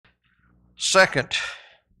second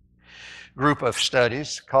group of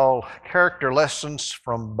studies called Character Lessons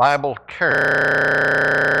from Bible Character.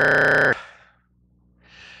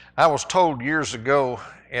 I was told years ago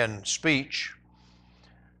in speech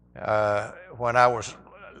when I was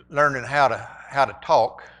learning how to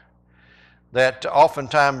talk that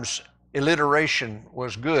oftentimes alliteration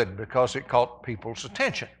was good because it caught people's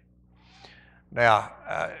attention. Now,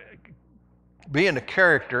 being a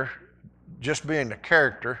character, just being a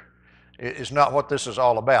character, is not what this is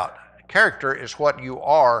all about. Character is what you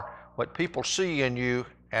are, what people see in you,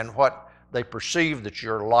 and what they perceive that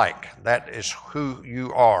you're like. That is who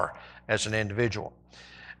you are as an individual.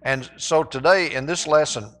 And so today in this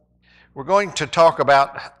lesson, we're going to talk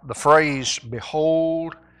about the phrase,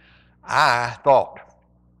 "Behold, I thought."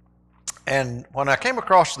 And when I came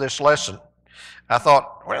across this lesson, I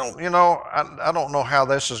thought, well, I don't know how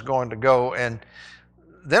this is going to go. And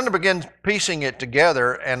then I began piecing it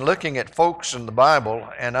together and looking at folks in the Bible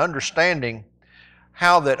and understanding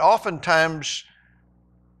how that oftentimes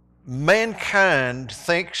mankind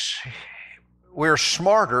thinks we're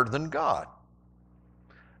smarter than God.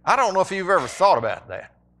 I don't know if you've ever thought about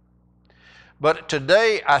that. But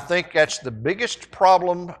today I think that's the biggest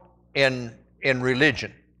problem in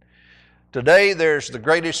religion. Today there's the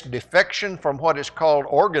greatest defection from what is called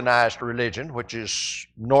organized religion, which is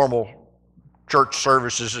normal church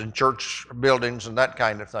services and church buildings and that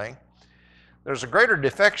kind of thing. There's a greater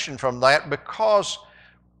defection from that because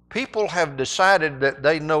people have decided that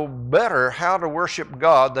they know better how to worship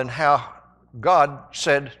God than how God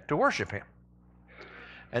said to worship Him.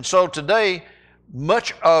 And so today,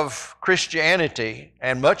 much of Christianity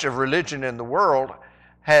and much of religion in the world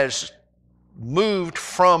has moved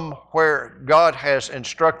from where God has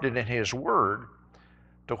instructed in His Word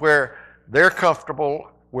to where they're comfortable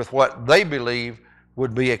with what they believe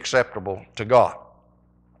would be acceptable to God.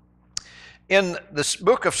 In this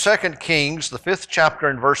book of 2 Kings, the 5th chapter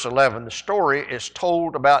and verse 11, the story is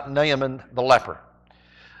told about Naaman the leper.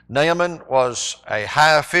 Naaman was a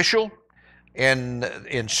high official in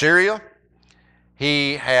Syria.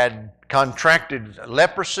 He had contracted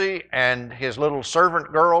leprosy, and his little servant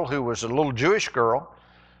girl, who was a little Jewish girl,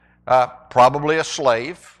 probably a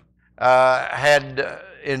slave, had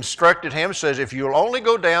instructed him, says, if you'll only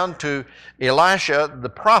go down to Elisha, the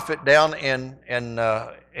prophet down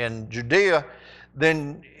in Judea,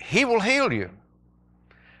 then he will heal you.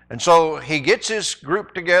 And so he gets his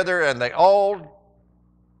group together, and they all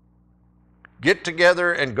get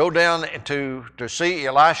together and go down to see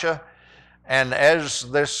Elisha. And as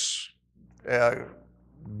this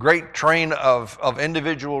great train of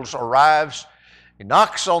individuals arrives, he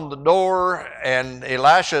knocks on the door, and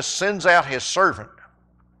Elisha sends out his servant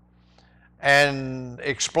and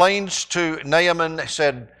explains to Naaman,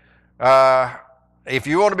 said, if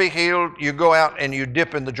you want to be healed, you go out and you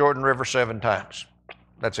dip in the Jordan River 7 times.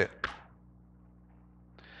 That's it.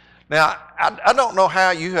 Now, I don't know how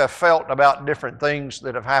you have felt about different things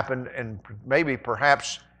that have happened, and maybe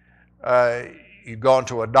perhaps you've gone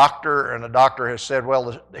to a doctor and a doctor has said,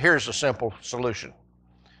 well, here's a simple solution.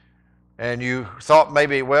 And you thought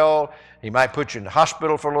maybe, well, he might put you in the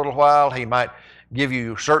hospital for a little while. He might give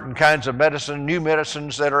you certain kinds of medicine, new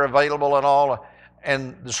medicines that are available and all.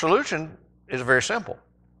 And the solution is very simple.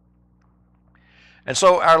 And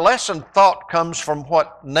so our lesson thought comes from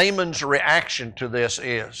what Naaman's reaction to this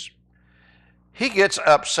is. He gets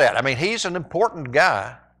upset. I mean, he's an important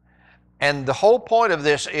guy. And the whole point of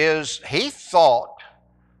this is he thought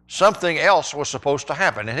something else was supposed to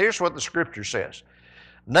happen. And here's what the scripture says.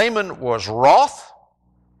 Naaman was wroth.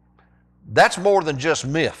 That's more than just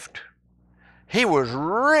miffed. He was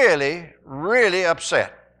really, really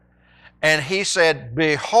upset. And he said,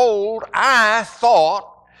 behold, I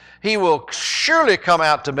thought he will surely come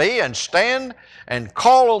out to me and stand and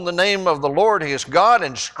call on the name of the Lord his God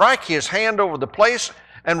and strike his hand over the place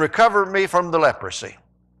and recover me from the leprosy.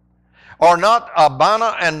 Are not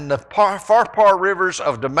Abana and the Pharpar rivers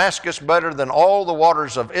of Damascus better than all the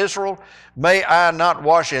waters of Israel? May I not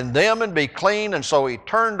wash in them and be clean? And so he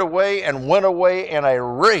turned away and went away in a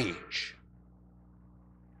rage.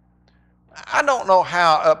 I don't know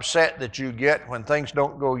how upset that you get when things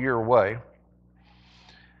don't go your way.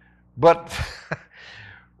 But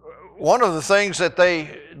one of the things that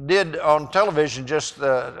they did on television just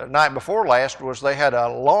the night before last was they had a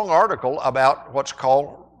long article about what's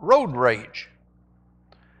called road rage.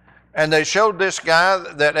 And they showed this guy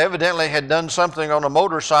that evidently had done something on a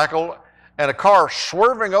motorcycle and a car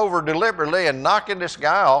swerving over deliberately and knocking this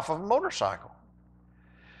guy off of a motorcycle.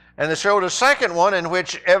 And they showed a second one in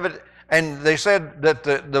which And they said that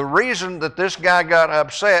the reason that this guy got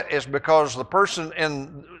upset is because the person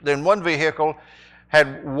in one vehicle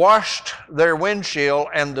had washed their windshield,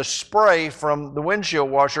 and the spray from the windshield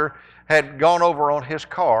washer had gone over on his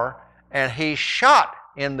car, and he shot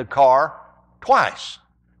in the car twice.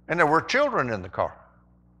 And there were children in the car.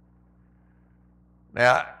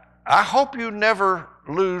 Now, I hope you never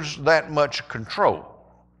lose that much control.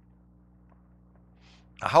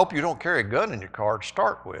 I hope you don't carry a gun in your car to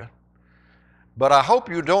start with. But I hope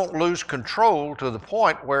you don't lose control to the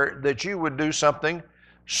point where that you would do something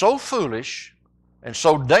so foolish and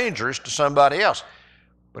so dangerous to somebody else.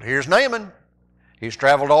 But here's Naaman. He's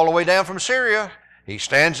traveled all the way down from Syria. He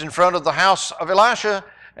stands in front of the house of Elisha,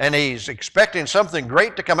 and he's expecting something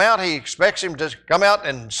great to come out. He expects him to come out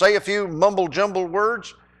and say a few mumble-jumble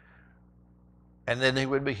words, and then he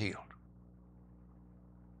would be healed.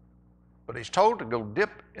 But he's told to go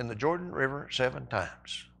dip in the Jordan River 7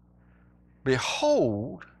 times.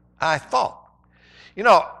 Behold, I thought. You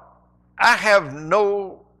know, I have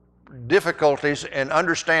no difficulties in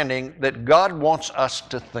understanding that God wants us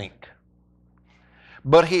to think.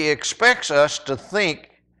 But He expects us to think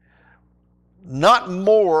not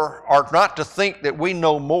more, or not to think that we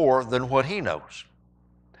know more than what He knows.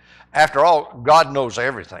 After all, God knows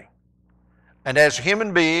everything. And as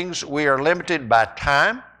human beings, we are limited by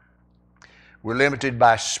time, we're limited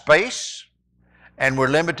by space, and we're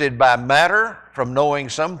limited by matter from knowing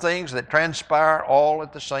some things that transpire all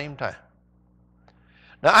at the same time.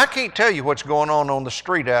 Now, I can't tell you what's going on the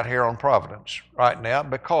street out here on Providence right now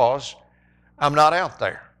because I'm not out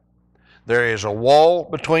there. There is a wall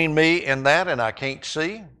between me and that, and I can't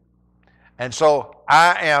see. And so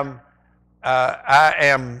I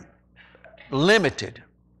am limited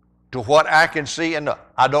to what I can see and know.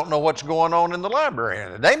 I don't know what's going on in the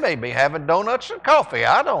library. They may be having donuts and coffee.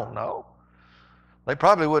 I don't know. They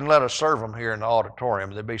probably wouldn't let us serve them here in the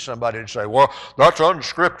auditorium. There'd be somebody who'd say, well, that's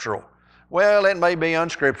unscriptural. Well, it may be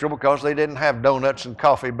unscriptural because they didn't have donuts and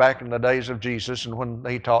coffee back in the days of Jesus and when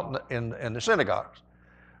He taught in the synagogues.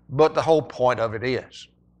 But the whole point of it is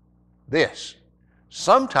this.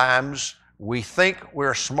 Sometimes we think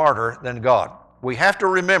we're smarter than God. We have to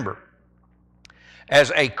remember,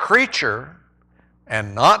 as a creature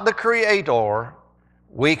and not the Creator,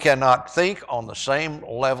 we cannot think on the same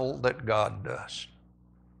level that God does.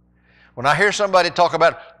 When I hear somebody talk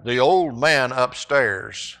about the old man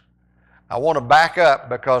upstairs, I want to back up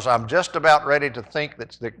because I'm just about ready to think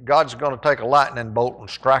that God's going to take a lightning bolt and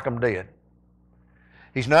strike them dead.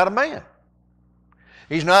 He's not a man.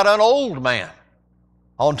 He's not an old man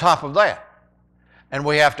on top of that. And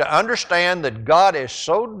we have to understand that God is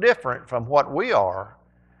so different from what we are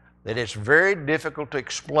that it's very difficult to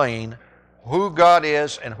explain who God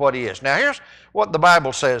is and what He is. Now here's what the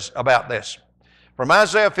Bible says about this. From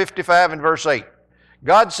Isaiah 55 and verse 8,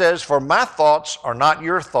 God says, for my thoughts are not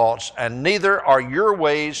your thoughts, and neither are your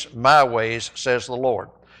ways my ways, says the Lord.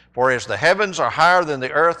 For as the heavens are higher than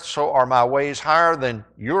the earth, so are my ways higher than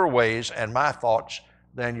your ways, and my thoughts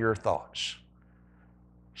than your thoughts.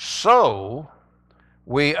 So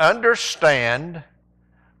we understand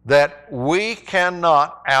that we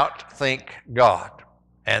cannot outthink God.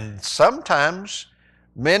 And sometimes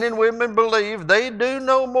men and women believe they do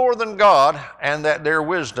know more than God and that their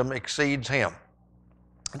wisdom exceeds Him.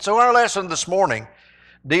 And so our lesson this morning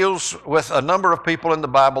deals with a number of people in the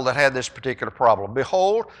Bible that had this particular problem.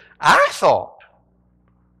 Behold, I thought.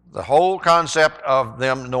 The whole concept of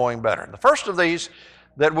them knowing better. The first of these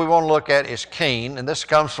that we want to look at is Cain, and this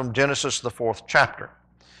comes from Genesis, the 4th chapter.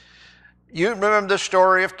 You remember the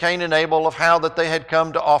story of Cain and Abel, of how that they had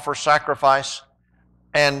come to offer sacrifice,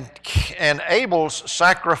 and Abel's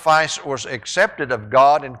sacrifice was accepted of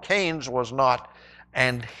God, and Cain's was not,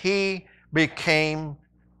 and he became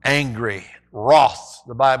angry, wroth,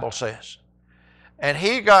 the Bible says. And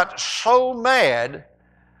he got so mad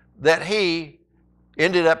that he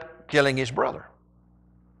ended up killing his brother.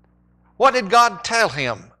 What did God tell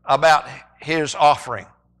him about his offering?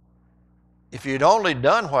 If you'd only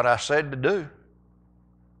done what I said to do,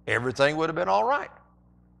 everything would have been all right.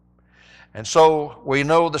 And so we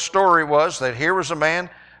know the story was that here was a man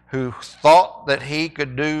who thought that he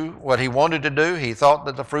could do what he wanted to do. He thought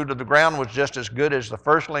that the fruit of the ground was just as good as the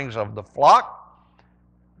firstlings of the flock,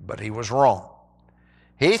 but he was wrong.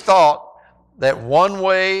 He thought that one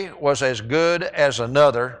way was as good as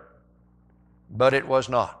another, but it was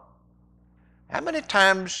not. How many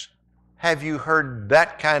times have you heard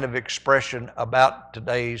that kind of expression about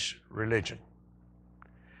today's religion?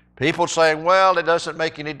 People saying, well, it doesn't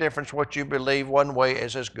make any difference what you believe. One way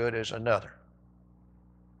is as good as another.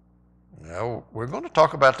 Now, we're going to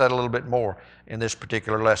talk about that a little bit more in this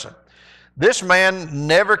particular lesson. This man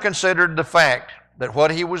never considered the fact that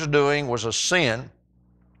what he was doing was a sin,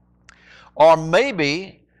 or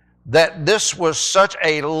maybe that this was such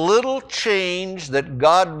a little change that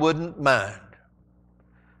God wouldn't mind.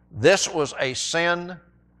 This was a sin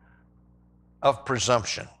of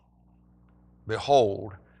presumption.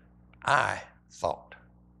 Behold, I thought.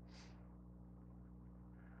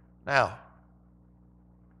 Now,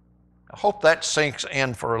 I hope that sinks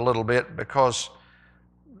in for a little bit, because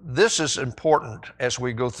this is important as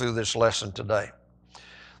we go through this lesson today.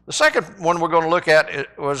 The second one we're going to look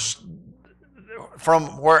at was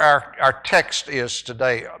from where our text is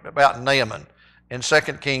today, about Naaman in 2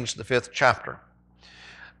 Kings, the 5th chapter.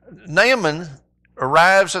 Naaman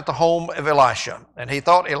arrives at the home of Elisha, and he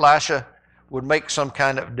thought Elisha would make some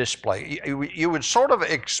kind of display. You would sort of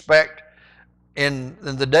expect in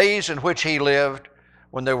the days in which he lived,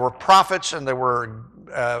 when there were prophets and there were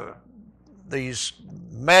these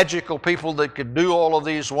magical people that could do all of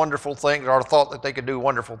these wonderful things, or thought that they could do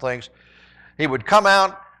wonderful things, he would come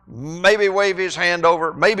out, maybe wave his hand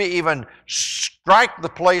over, maybe even strike the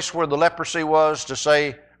place where the leprosy was to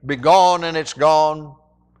say, "Be gone," and it's gone.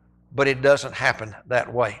 But it doesn't happen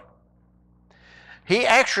that way. He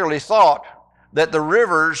actually thought that the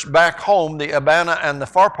rivers back home, the Abana and the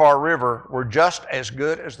Pharpar River, were just as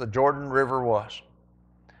good as the Jordan River was.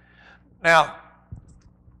 Now,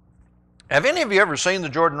 have any of you ever seen the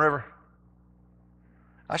Jordan River?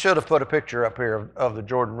 I should have put a picture up here of the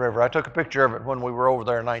Jordan River. I took a picture of it when we were over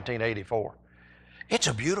there in 1984. It's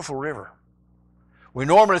a beautiful river. We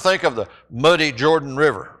normally think of the muddy Jordan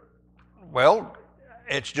River. Well,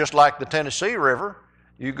 it's just like the Tennessee River.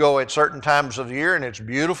 You go at certain times of the year and it's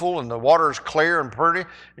beautiful and the water is clear and pretty,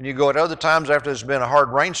 and you go at other times after there's been a hard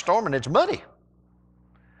rainstorm and it's muddy.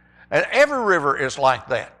 And every river is like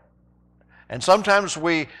that. And sometimes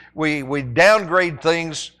we downgrade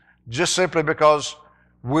things just simply because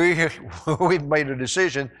we've made a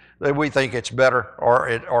decision that we think it's better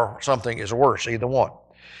or something is worse, either one.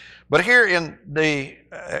 But here in the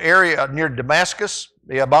area near Damascus,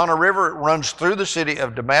 the Abana River runs through the city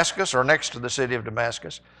of Damascus, or next to the city of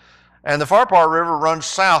Damascus, and the Pharpar River runs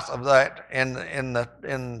south of that in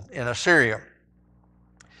Assyria.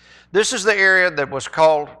 This is the area that was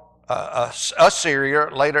called Assyria.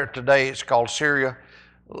 Later today it's called Syria.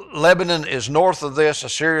 Lebanon is north of this.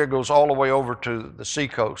 Assyria goes all the way over to the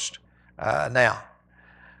seacoast. Now,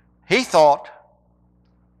 he thought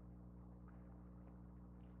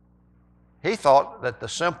that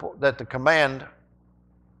the command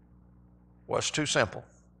was too simple.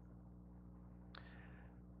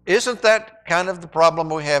 Isn't that kind of the problem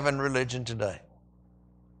we have in religion today?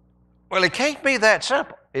 Well, it can't be that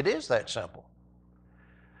simple. It is that simple.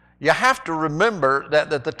 You have to remember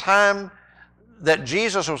that at the time that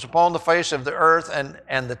Jesus was upon the face of the earth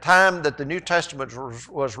and the time that the New Testament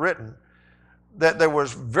was written, that there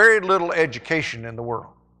was very little education in the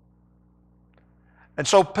world. And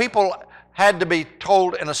so people had to be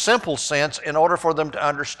told in a simple sense in order for them to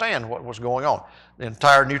understand what was going on. The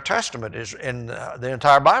entire New Testament the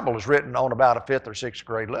entire Bible is written on about a 5th or 6th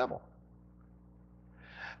grade level.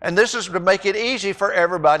 And this is to make it easy for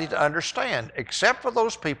everybody to understand, except for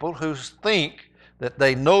those people who think that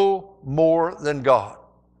they know more than God.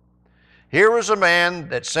 Here was a man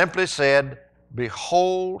that simply said,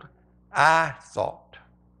 "Behold, I thought."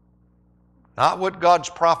 Not what God's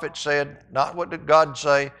prophet said, not what did God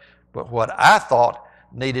say, but what I thought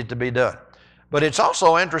needed to be done. But it's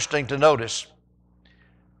also interesting to notice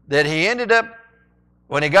that he ended up,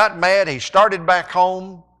 when he got mad, he started back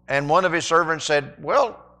home, and one of his servants said,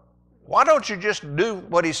 "Well, why don't you just do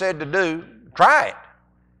what he said to do? Try it."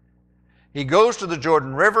 He goes to the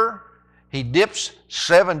Jordan River, he dips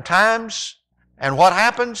 7 times, and what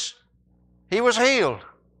happens? He was healed.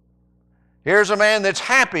 Here's a man that's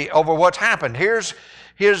happy over what's happened. Here's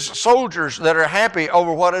his soldiers that are happy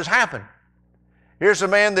over what has happened. Here's a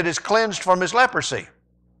man that is cleansed from his leprosy.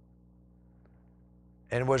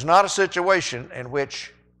 And it was not a situation in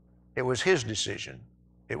which it was his decision.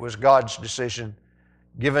 It was God's decision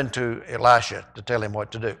given to Elisha to tell him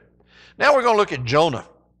what to do. Now we're going to look at Jonah.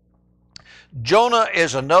 Jonah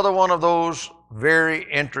is another one of those very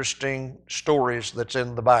interesting stories that's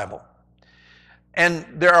in the Bible. And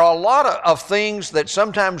there are a lot of things that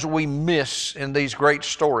sometimes we miss in these great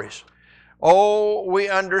stories. Oh, we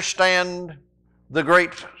understand the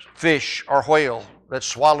great fish or whale that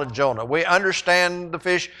swallowed Jonah. We understand the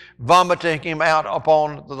fish vomiting him out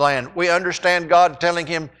upon the land. We understand God telling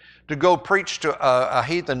him to go preach to a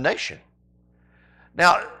heathen nation.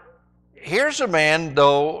 Now, here's a man,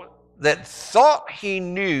 though, that thought he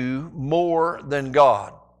knew more than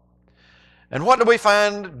God. And what do we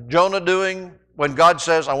find Jonah doing when God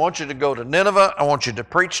says, I want you to go to Nineveh, I want you to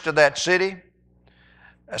preach to that city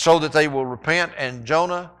so that they will repent, and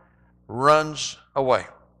Jonah runs away.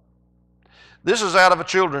 This is out of a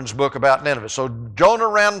children's book about Nineveh. So Jonah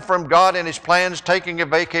ran from God and his plans, taking a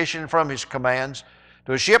vacation from his commands,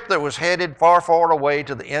 to a ship that was headed far, far away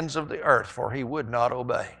to the ends of the earth, for he would not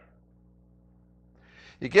obey.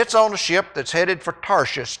 He gets on a ship that's headed for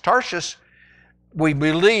Tarshish. Tarshish, we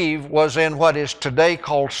believe, was in what is today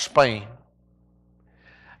called Spain.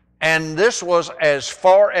 And this was as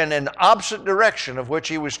far in an opposite direction of which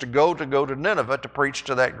he was to go to Nineveh to preach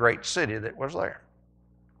to that great city that was there.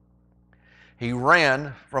 He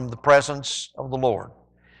ran from the presence of the Lord.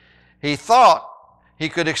 He thought he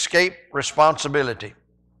could escape responsibility.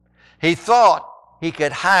 He thought he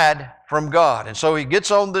could hide from God. And so he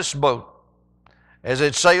gets on this boat as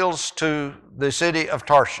it sails to the city of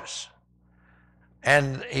Tarshish.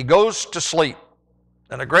 And he goes to sleep.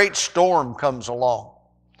 And a great storm comes along.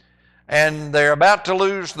 And they're about to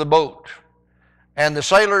lose the boat. And the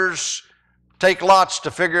sailors take lots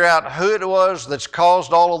to figure out who it was that's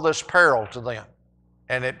caused all of this peril to them.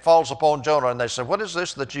 And it falls upon Jonah, and they say, what is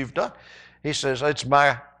this that you've done? He says, it's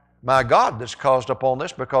my God that's caused upon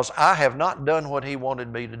this, because I have not done what he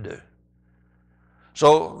wanted me to do.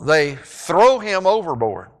 So they throw him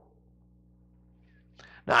overboard.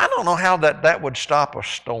 Now, I don't know how that would stop a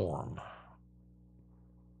storm,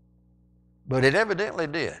 but it evidently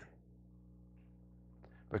did,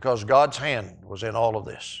 because God's hand was in all of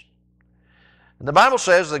this. And the Bible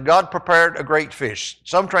says that God prepared a great fish.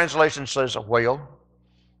 Some translation says a whale.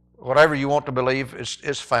 Whatever you want to believe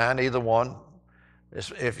is fine, either one.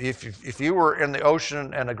 If you were in the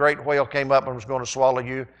ocean and a great whale came up and was going to swallow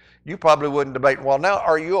you, you probably wouldn't debate, well, now,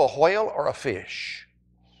 are you a whale or a fish?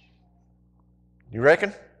 You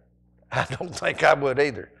reckon? I don't think I would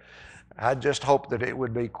either. I just hope that it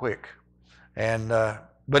would be quick.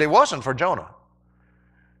 But it wasn't for Jonah.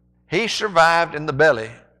 He survived in the belly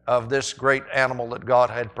of this great animal that God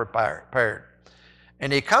had prepared.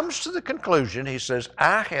 And he comes to the conclusion, he says,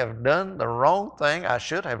 I have done the wrong thing. I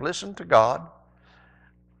should have listened to God.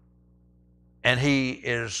 And he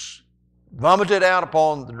is vomited out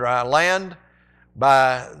upon the dry land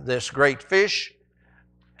by this great fish.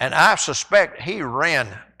 And I suspect he ran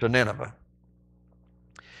to Nineveh.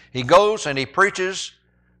 He goes and he preaches.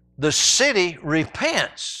 The city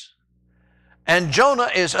repents. And Jonah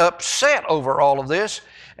is upset over all of this.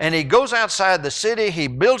 And he goes outside the city. He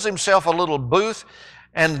builds himself a little booth.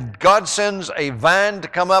 And God sends a vine to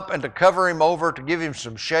come up and to cover him over, to give him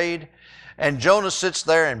some shade. And Jonah sits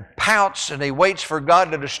there and pouts, and he waits for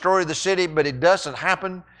God to destroy the city, but it doesn't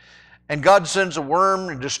happen. And God sends a worm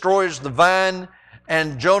and destroys the vine,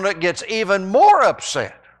 and Jonah gets even more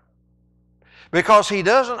upset because he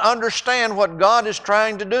doesn't understand what God is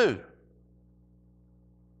trying to do.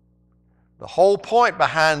 The whole point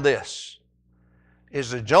behind this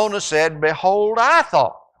is that Jonah said, behold, I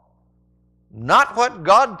thought. Not what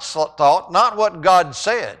God thought, not what God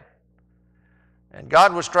said. And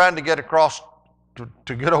God was trying to get across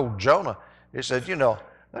to good old Jonah. He said,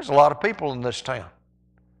 there's a lot of people in this town.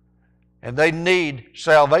 And they need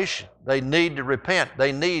salvation. They need to repent.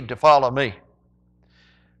 They need to follow me.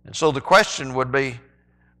 And so the question would be,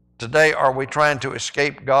 today, are we trying to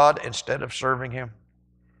escape God instead of serving him?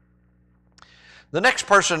 The next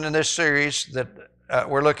person in this series that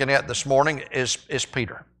we're looking at this morning is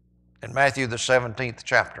Peter, in Matthew the 17th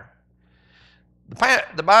chapter.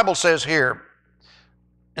 The Bible says here,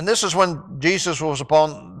 and this is when Jesus was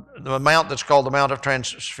upon the mount that's called the Mount of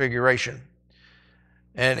Transfiguration.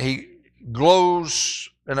 And he glows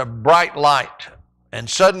in a bright light. And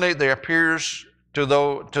suddenly there appears to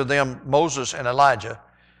them Moses and Elijah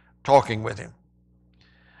talking with him.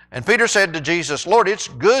 And Peter said to Jesus, Lord, it's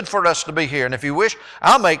good for us to be here. And if you wish,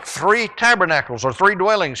 I'll make 3 tabernacles or 3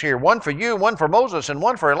 dwellings here. One for you, one for Moses, and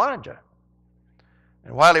one for Elijah.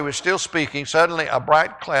 And while he was still speaking, suddenly a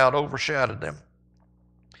bright cloud overshadowed them.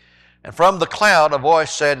 And from the cloud a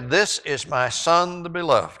voice said, this is my Son, the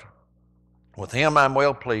beloved. With him I'm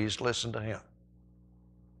well pleased. Listen to him.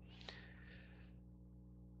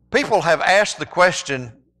 People have asked the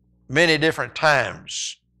question many different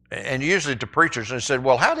times, and usually to preachers, and said,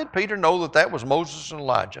 well, how did Peter know that was Moses and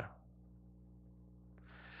Elijah?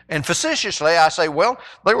 And facetiously I say, well,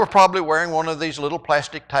 they were probably wearing one of these little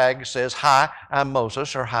plastic tags that says, hi, I'm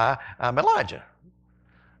Moses, or hi, I'm Elijah.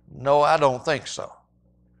 No, I don't think so.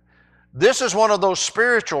 This is one of those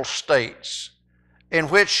spiritual states in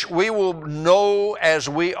which we will know as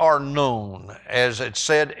we are known, as it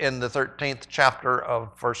said in the 13th chapter of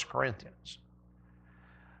 1 Corinthians.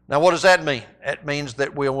 Now, what does that mean? It means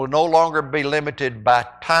that we will no longer be limited by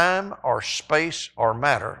time or space or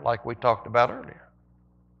matter like we talked about earlier.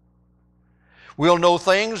 We'll know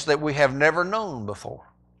things that we have never known before.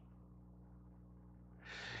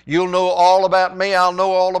 You'll know all about me, I'll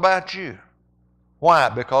know all about you. Why?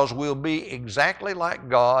 Because we'll be exactly like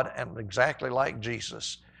God and exactly like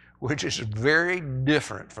Jesus, which is very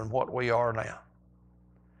different from what we are now.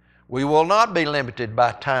 We will not be limited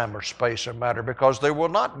by time or space or matter, because there will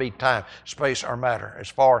not be time, space, or matter as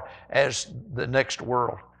far as the next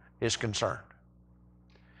world is concerned.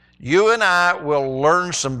 You and I will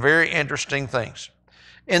learn some very interesting things.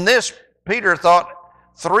 In this, Peter thought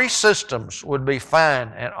 3 systems would be fine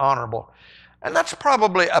and honorable. And that's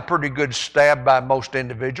probably a pretty good stab by most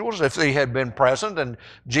individuals if they had been present and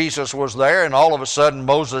Jesus was there and all of a sudden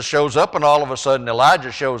Moses shows up and all of a sudden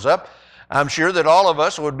Elijah shows up. I'm sure that all of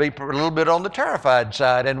us would be a little bit on the terrified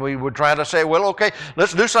side, and we would try to say, well, okay,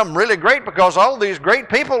 let's do something really great because all these great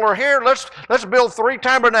people are here. Let's build 3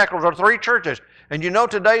 tabernacles or 3 churches. And you know,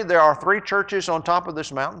 today there are 3 churches on top of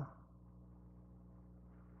this mountain.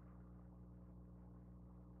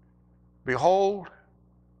 Behold,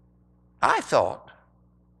 I thought.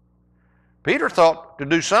 Peter thought to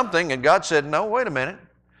do something, and God said, no, wait a minute.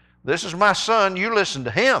 This is my son. You listen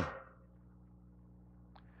to him.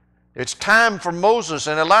 It's time for Moses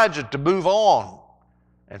and Elijah to move on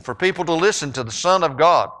and for people to listen to the Son of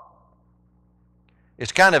God.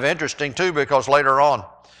 It's kind of interesting, too, because later on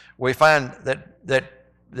we find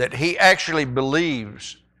that he actually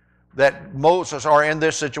believes that Moses, or in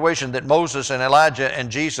this situation, that Moses and Elijah and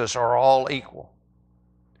Jesus are all equal.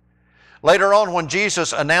 Later on, when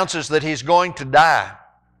Jesus announces that he's going to die,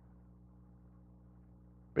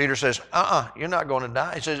 Peter says, you're not going to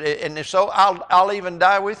die. He says, and if so, I'll even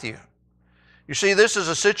die with you. You see, this is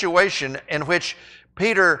a situation in which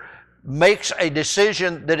Peter makes a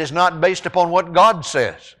decision that is not based upon what God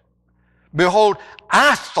says. Behold,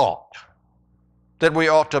 I thought that we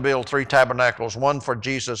ought to build 3 tabernacles, one for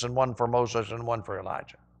Jesus and one for Moses and one for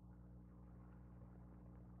Elijah.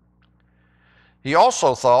 He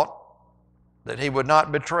also thought that he would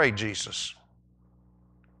not betray Jesus.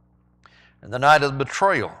 And the night of the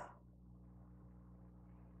betrayal,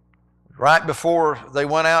 right before they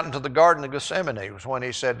went out into the Garden of Gethsemane, was when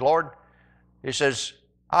he said, Lord, he says,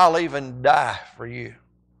 I'll even die for you.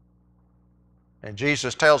 And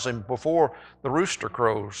Jesus tells him, before the rooster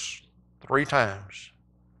crows 3 times,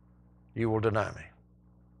 you will deny me.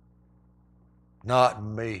 Not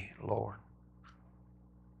me, Lord.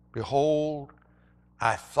 Behold,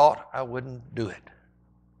 I thought I wouldn't do it,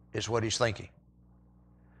 is what he's thinking.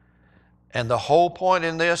 And the whole point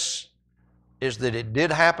in this is that it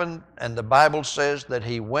did happen, and the Bible says that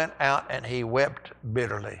he went out and he wept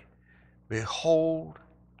bitterly. Behold,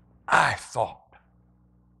 I thought.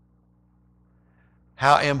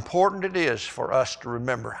 How important it is for us to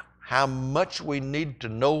remember how much we need to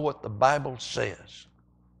know what the Bible says.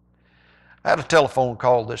 I had a telephone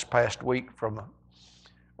call this past week from a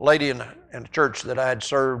lady in a church that I had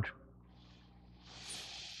served.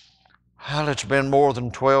 Well, it's been more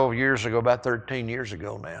than 12 years ago, about 13 years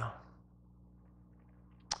ago now.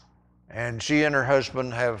 And she and her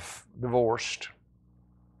husband have divorced.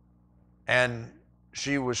 And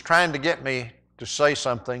she was trying to get me to say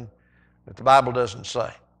something that the Bible doesn't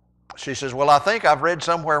say. She says, well, I think I've read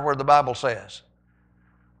somewhere where the Bible says.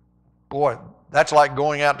 Boy, that's like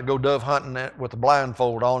going out to go dove hunting with a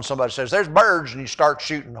blindfold on. Somebody says, there's birds, and you start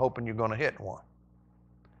shooting hoping you're going to hit one.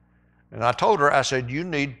 And I told her, I said, you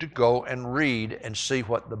need to go and read and see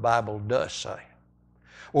what the Bible does say.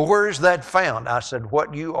 Well, where is that found? I said,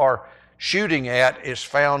 what you are shooting at is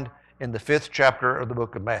found in the 5th chapter of the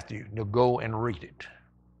book of Matthew. You'll go and read it,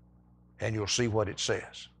 and you'll see what it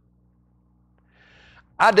says.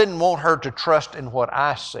 I didn't want her to trust in what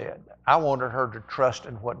I said. I wanted her to trust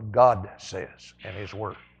in what God says in His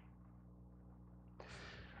Word.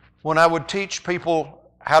 When I would teach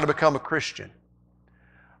people how to become a Christian,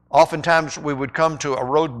 oftentimes we would come to a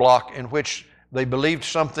roadblock in which they believed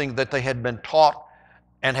something that they had been taught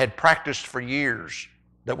and had practiced for years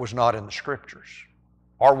that was not in the Scriptures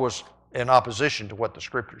or was in opposition to what the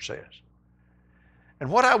Scripture says.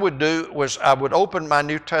 And what I would do was I would open my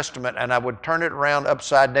New Testament and I would turn it around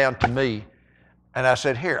upside down to me, and I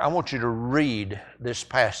said, here, I want you to read this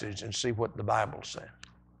passage and see what the Bible says.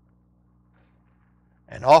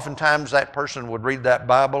 And oftentimes that person would read that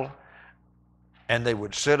Bible and they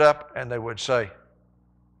would sit up and they would say,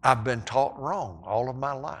 I've been taught wrong all of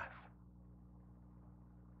my life.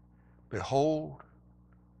 Behold,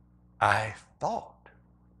 I thought.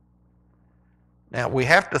 Now, we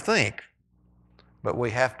have to think, but we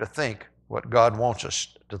have to think what God wants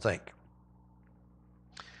us to think.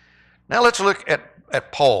 Now let's look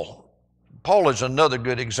at Paul. Paul is another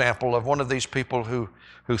good example of one of these people who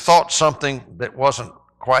thought something that wasn't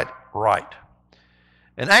quite right.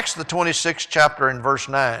 In Acts the 26th chapter in verse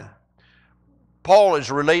 9, Paul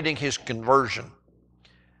is relating his conversion.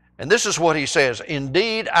 And this is what he says,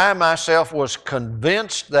 "Indeed, I myself was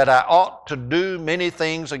convinced that I ought to do many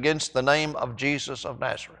things against the name of Jesus of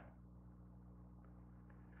Nazareth."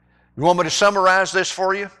 You want me to summarize this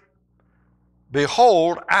for you?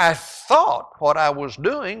 Behold, I thought what I was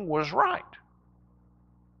doing was right.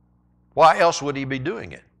 Why else would he be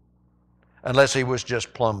doing it? Unless he was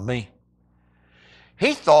just plumb me.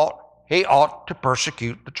 He thought he ought to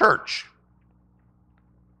persecute the church.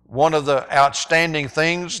 One of the outstanding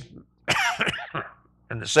things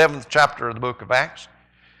in the 7th chapter of the book of Acts,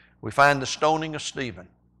 we find the stoning of Stephen.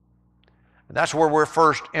 And that's where we're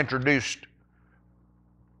first introduced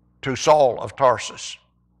to Saul of Tarsus.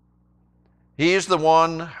 He is the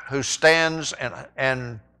one who stands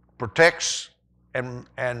and protects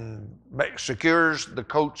and secures the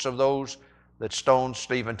coats of those that stoned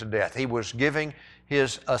Stephen to death. He was giving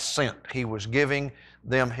his assent. He was giving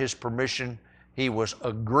them his permission. He was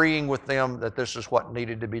agreeing with them that this is what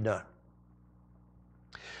needed to be done.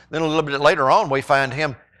 Then a little bit later on, we find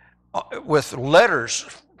him with letters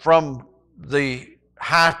from the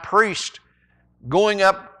high priest going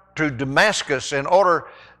up to Damascus in order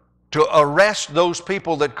to arrest those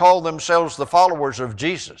people that call themselves the followers of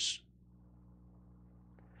Jesus.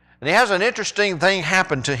 And he has an interesting thing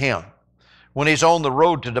happen to him when he's on the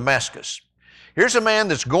road to Damascus. Here's a man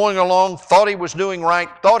that's going along, thought he was doing right,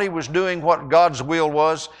 thought he was doing what God's will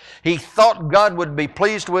was. He thought God would be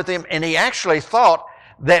pleased with him, and he actually thought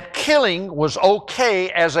that killing was okay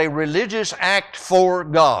as a religious act for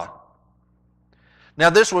God. Now,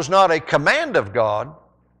 this was not a command of God,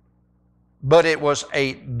 but it was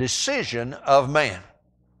a decision of man.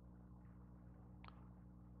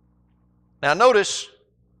 Now, notice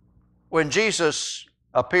when Jesus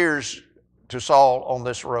appears to Saul on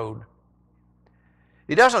this road,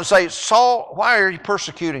 he doesn't say, "Saul, why are you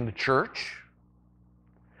persecuting the church?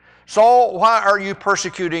 Saul, why are you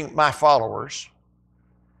persecuting my followers?"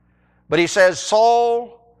 But he says,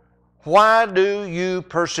 "Saul, why do you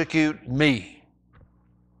persecute me?"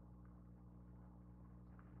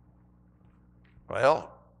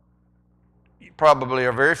 Well, you probably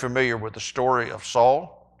are very familiar with the story of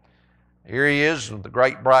Saul. Here he is with the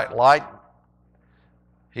great bright light.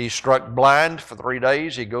 He's struck blind for 3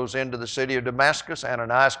 days. He goes into the city of Damascus.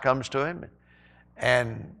 Ananias comes to him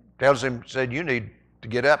and tells him, said, "You need to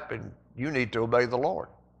get up and you need to obey the Lord.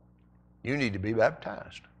 You need to be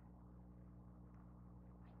baptized."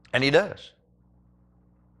 And he does.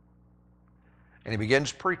 And he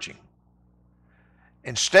begins preaching.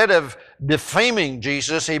 Instead of defaming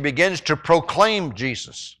Jesus, he begins to proclaim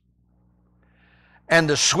Jesus. And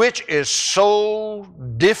the switch is so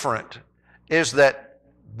different is that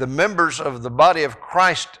the members of the body of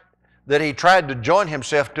Christ that he tried to join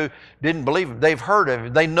himself to didn't believe him. They've heard of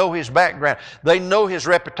him. They know his background. They know his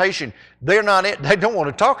reputation. They don't want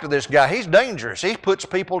to talk to this guy. He's dangerous. He puts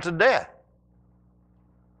people to death.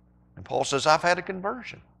 And Paul says, "I've had a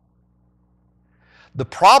conversion." The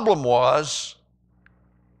problem was,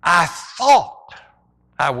 I thought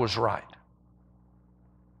I was right.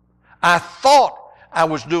 I thought I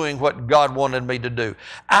was doing what God wanted me to do.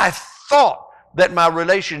 I thought that my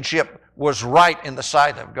relationship was right in the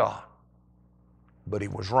sight of God. But he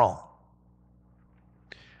was wrong.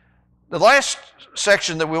 The last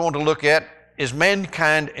section that we want to look at is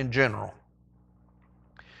mankind in general.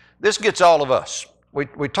 This gets all of us.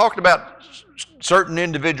 We talked about certain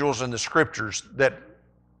individuals in the Scriptures that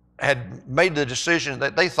had made the decision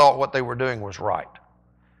that they thought what they were doing was right,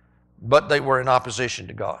 but they were in opposition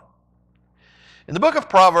to God. In the book of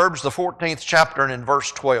Proverbs, the 14th chapter and in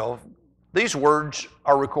verse 12, these words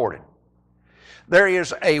are recorded. "There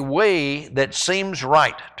is a way that seems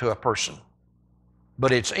right to a person,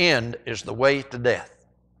 but its end is the way to death."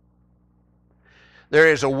 There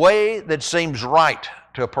is a way that seems right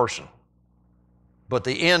to a person, but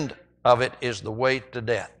the end of it is the way to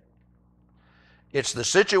death. It's the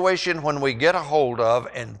situation when we get a hold of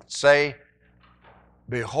and say,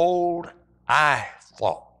 "Behold, I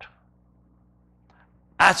thought.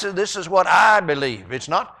 I said, this is what I believe." It's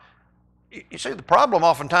not, you see, the problem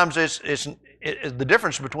oftentimes is the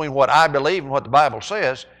difference between what I believe and what the Bible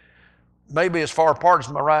says may be as far apart as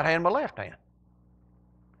my right hand and my left hand.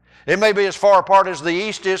 It may be as far apart as the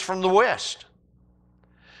east is from the west.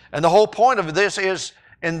 And the whole point of this is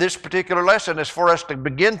in this particular lesson is for us to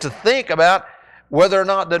begin to think about whether or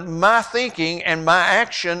not that my thinking and my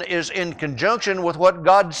action is in conjunction with what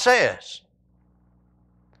God says.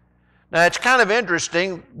 Now, it's kind of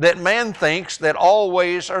interesting that man thinks that all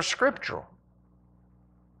ways are scriptural.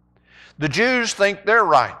 The Jews think they're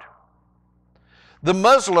right. The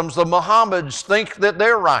Muslims, the Mohammedans, think that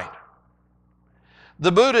they're right.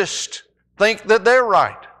 The Buddhists think that they're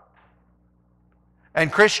right.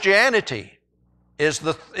 And Christianity is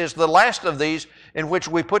the last of these in which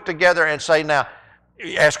we put together and say, now,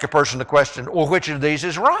 ask a person the question, well, which of these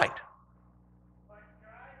is right?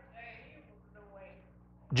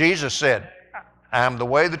 Jesus said, I am the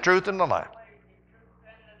way, the truth, and the life.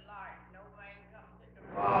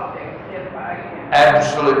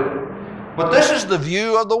 Absolutely. But this is the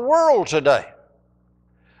view of the world today.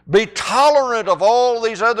 Be tolerant of all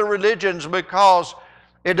these other religions because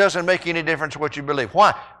it doesn't make any difference what you believe.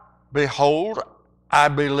 Why? Behold, I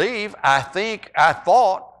believe, I think, I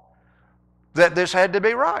thought that this had to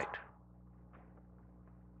be right.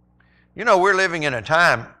 You know, we're living in a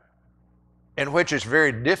time in which it's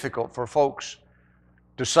very difficult for folks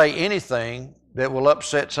to say anything that will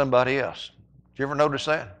upset somebody else. Did you ever notice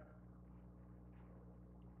that?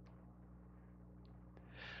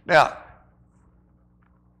 Now,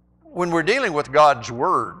 when we're dealing with God's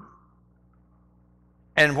Word,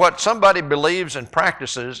 and what somebody believes and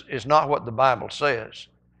practices is not what the Bible says,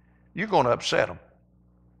 you're going to upset them.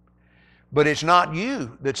 But it's not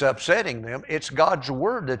you that's upsetting them, it's God's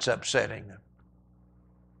Word that's upsetting them.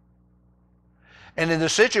 And in the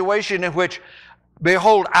situation in which,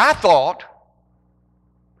 behold, I thought,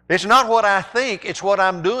 it's not what I think, it's what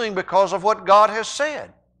I'm doing because of what God has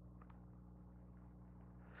said.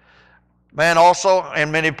 Man also,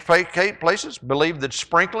 in many places, believe that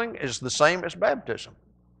sprinkling is the same as baptism.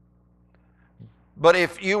 But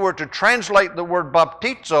if you were to translate the word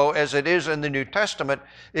baptizo as it is in the New Testament,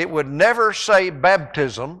 it would never say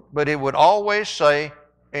baptism, but it would always say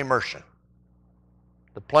immersion.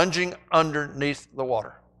 The plunging underneath the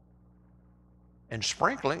water. And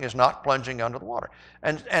sprinkling is not plunging under the water.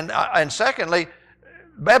 And secondly,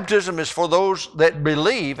 baptism is for those that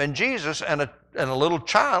believe in Jesus, and a little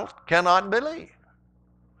child cannot believe.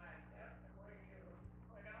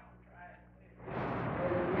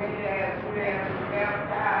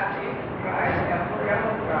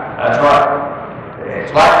 That's right.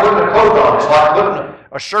 It's like putting a coat on. It's like putting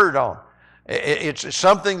a shirt on. It's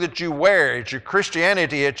something that you wear. It's your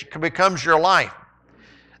Christianity. It becomes your life.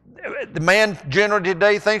 The man generally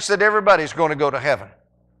today thinks that everybody's going to go to heaven.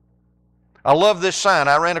 I love this sign.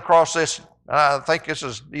 I ran across this. I think this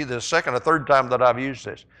is either the second or third time that I've used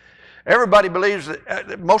this. Everybody believes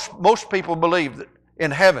that, most people believe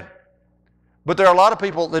in heaven. But there are a lot of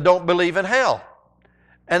people that don't believe in hell.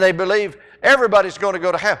 And they believe everybody's going to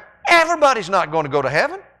go to heaven. Everybody's not going to go to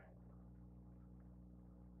heaven.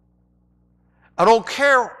 I don't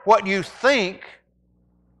care what you think.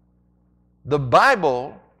 The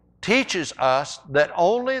Bible teaches us that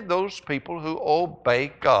only those people who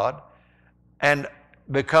obey God and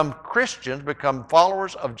become Christians, become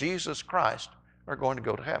followers of Jesus Christ, are going to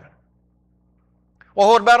go to heaven. Well,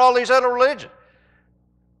 what about all these other religions?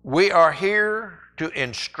 We are here to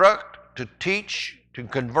instruct, to teach, to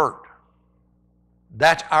convert.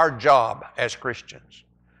 That's our job as Christians.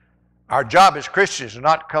 Our job as Christians is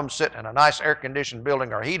not to come sit in a nice air-conditioned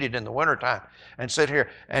building or heated in the wintertime and sit here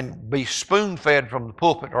and be spoon-fed from the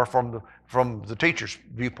pulpit or from the teacher's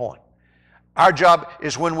viewpoint. Our job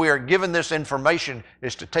is, when we are given this information,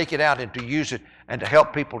 is to take it out and to use it and to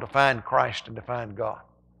help people to find Christ and to find God.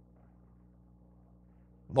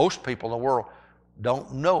 Most people in the world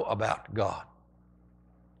don't know about God.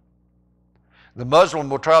 The Muslim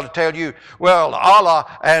will try to tell you, well,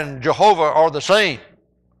 Allah and Jehovah are the same.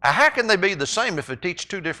 How can they be the same if they teach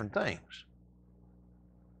two different things?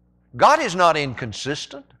 God is not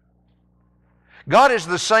inconsistent. God is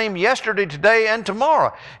the same yesterday, today, and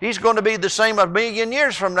tomorrow. He's going to be the same 1,000,000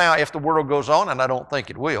 years from now if the world goes on, and I don't think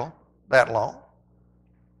it will that long.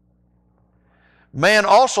 Man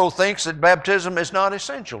also thinks that baptism is not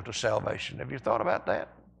essential to salvation. Have you thought about that?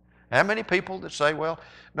 How many people that say, well,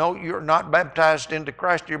 no, you're not baptized into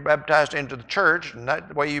Christ, you're baptized into the church, and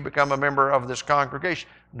that way you become a member of this congregation.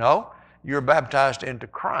 No, you're baptized into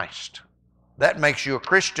Christ. That makes you a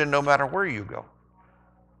Christian no matter where you go.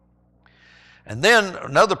 And then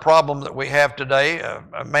another problem that we have today,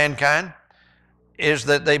 mankind, is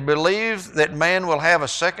that they believe that man will have a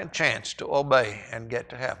second chance to obey and get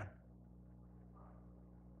to heaven.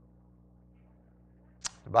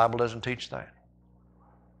 The Bible doesn't teach that.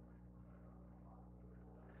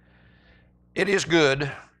 It is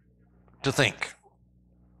good to think.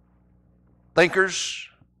 thinkers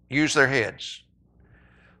use their heads.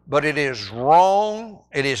 But it is wrong,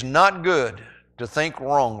 it is not good to think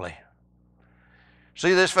wrongly.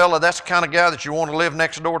 See this fella, that's the kind of guy that you want to live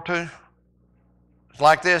next door to? It's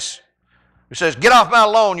like this. He says, get off my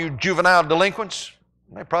lawn, you juvenile delinquents.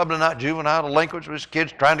 They're probably not juvenile delinquents, but it's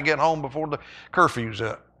kids trying to get home before the curfew's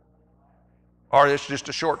up. Or it's just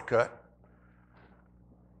a shortcut.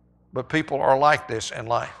 But people are like this in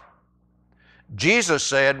life. Jesus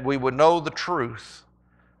said we would know the truth,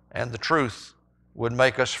 and the truth would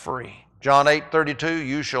make us free. John 8:32,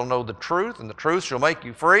 you shall know the truth, and the truth shall make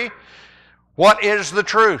you free. What is the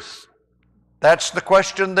truth? That's the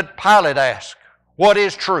question that Pilate asked. What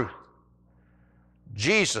is truth?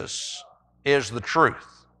 Jesus is the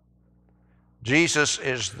truth. Jesus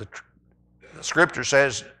is the Scripture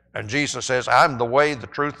says, and Jesus says, I'm the way, the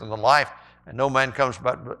truth, and the life, and no man comes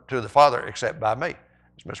to the Father except by me,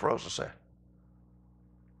 as Miss Rosa said.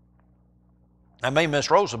 And me and Miss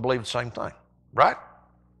Rosa believe the same thing, right?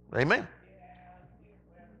 Amen.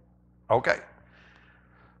 Okay.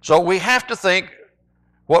 So we have to think,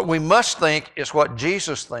 what we must think is what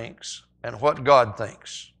Jesus thinks and what God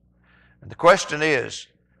thinks. And the question is,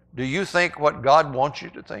 do you think what God wants you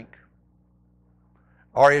to think?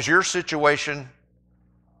 Or is your situation,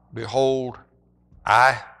 behold,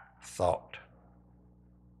 I thought?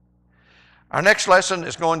 Our next lesson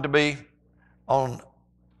is going to be on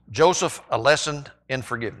Joseph, a lesson in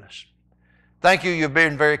forgiveness. Thank you. You've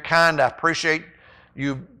been very kind. I appreciate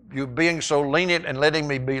you being so lenient and letting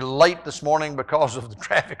me be late this morning because of the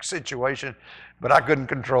traffic situation, but I couldn't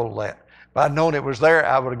control that. If I'd known it was there,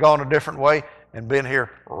 I would have gone a different way and been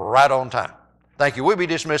here right on time. Thank you. We'll be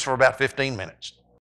dismissed for about 15 minutes.